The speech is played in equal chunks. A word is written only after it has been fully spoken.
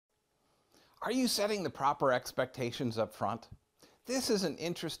Are you setting the proper expectations up front? This is an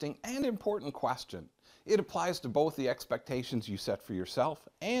interesting and important question. It applies to both the expectations you set for yourself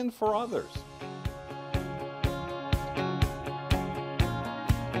and for others.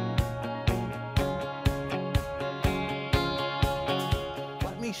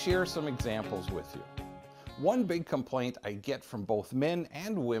 Let me share some examples with you. One big complaint I get from both men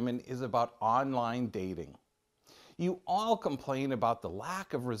and women is about online dating. You all complain about the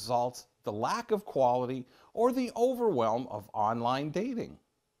lack of results, the lack of quality, or the overwhelm of online dating.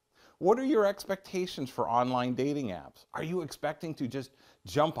 What are your expectations for online dating apps? Are you expecting to just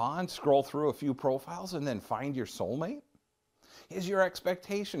jump on, scroll through a few profiles, and then find your soulmate? Is your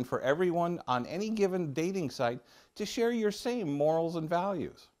expectation for everyone on any given dating site to share your same morals and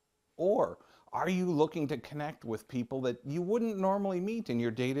values? Or are you looking to connect with people that you wouldn't normally meet in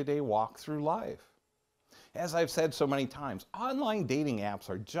your day-to-day walk through life? As I've said so many times, online dating apps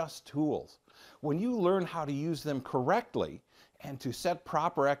are just tools. When you learn how to use them correctly and to set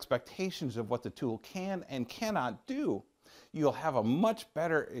proper expectations of what the tool can and cannot do, you'll have a much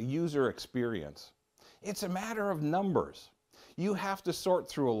better user experience. It's a matter of numbers. You have to sort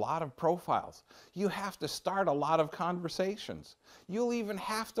through a lot of profiles. You have to start a lot of conversations. You'll even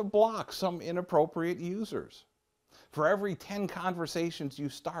have to block some inappropriate users. For every 10 conversations you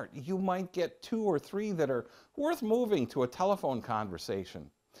start, you might get 2 or 3 that are worth moving to a telephone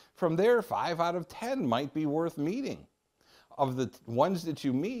conversation. From there, 5 out of 10 might be worth meeting. Of the ones that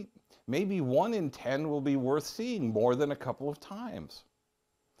you meet, maybe 1 in 10 will be worth seeing more than a couple of times.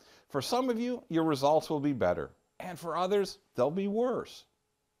 For some of you, your results will be better, and for others, they'll be worse.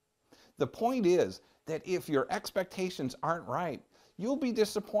 The point is that if your expectations aren't right, you'll be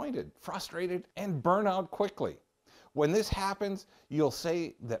disappointed, frustrated, and burn out quickly. When this happens, you'll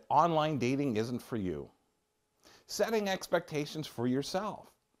say that online dating isn't for you. Setting expectations for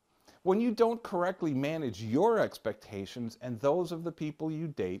yourself. When you don't correctly manage your expectations and those of the people you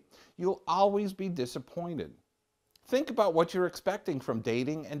date, you'll always be disappointed. Think about what you're expecting from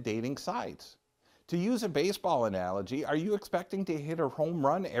dating and dating sites. To use a baseball analogy, are you expecting to hit a home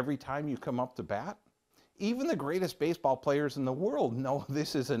run every time you come up to bat? Even the greatest baseball players in the world know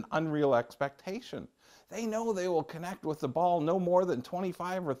this is an unreal expectation. They know they will connect with the ball no more than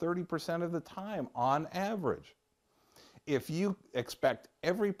 25 or 30% of the time on average. If you expect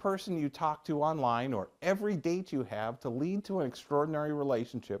every person you talk to online or every date you have to lead to an extraordinary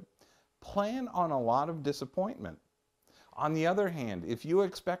relationship, plan on a lot of disappointment. On the other hand, if you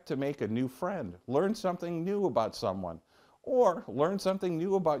expect to make a new friend, learn something new about someone, or learn something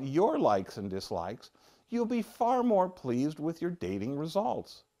new about your likes and dislikes, you'll be far more pleased with your dating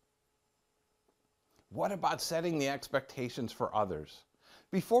results. What about setting the expectations for others?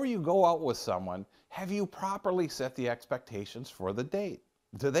 Before you go out with someone, have you properly set the expectations for the date?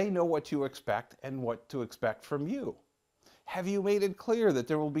 Do they know what you expect and what to expect from you? Have you made it clear that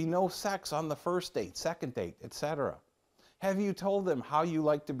there will be no sex on the first date, second date, etc.? Have you told them how you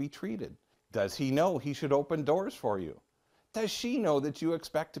like to be treated? Does he know he should open doors for you? Does she know that you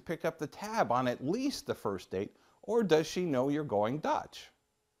expect to pick up the tab on at least the first date, or does she know you're going Dutch?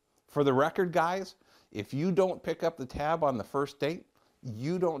 For the record, guys, if you don't pick up the tab on the first date,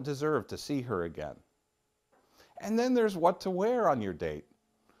 you don't deserve to see her again. And then there's what to wear on your date.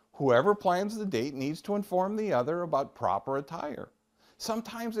 Whoever plans the date needs to inform the other about proper attire.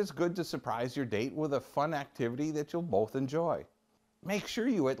 Sometimes it's good to surprise your date with a fun activity that you'll both enjoy. Make sure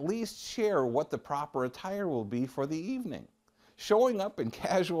you at least share what the proper attire will be for the evening. Showing up in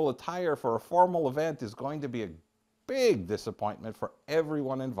casual attire for a formal event is going to be a big disappointment for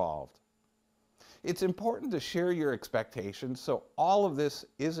everyone involved. It's important to share your expectations so all of this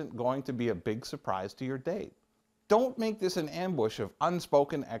isn't going to be a big surprise to your date. Don't make this an ambush of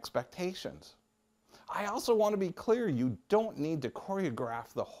unspoken expectations. I also want to be clear, you don't need to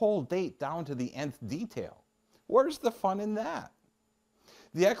choreograph the whole date down to the nth detail. Where's the fun in that?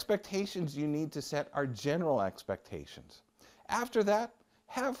 The expectations you need to set are general expectations. After that,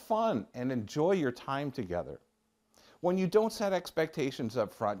 have fun and enjoy your time together. When you don't set expectations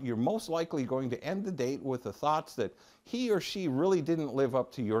up front, you're most likely going to end the date with the thoughts that he or she really didn't live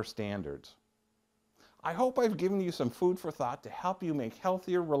up to your standards. I hope I've given you some food for thought to help you make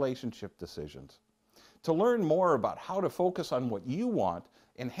healthier relationship decisions. To learn more about how to focus on what you want,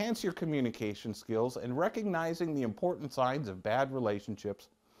 enhance your communication skills, and recognizing the important signs of bad relationships,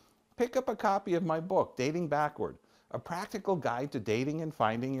 pick up a copy of my book, Dating Backward, a practical guide to dating and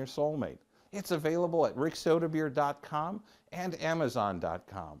finding your soulmate. It's available at ricksoetebier.com and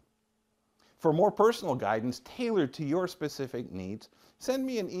amazon.com. For more personal guidance tailored to your specific needs, send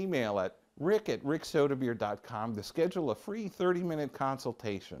me an email at rick@ricksoetebier.com to schedule a free 30-minute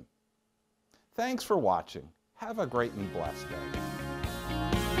consultation. Thanks for watching. Have a great and blessed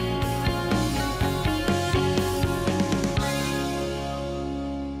day.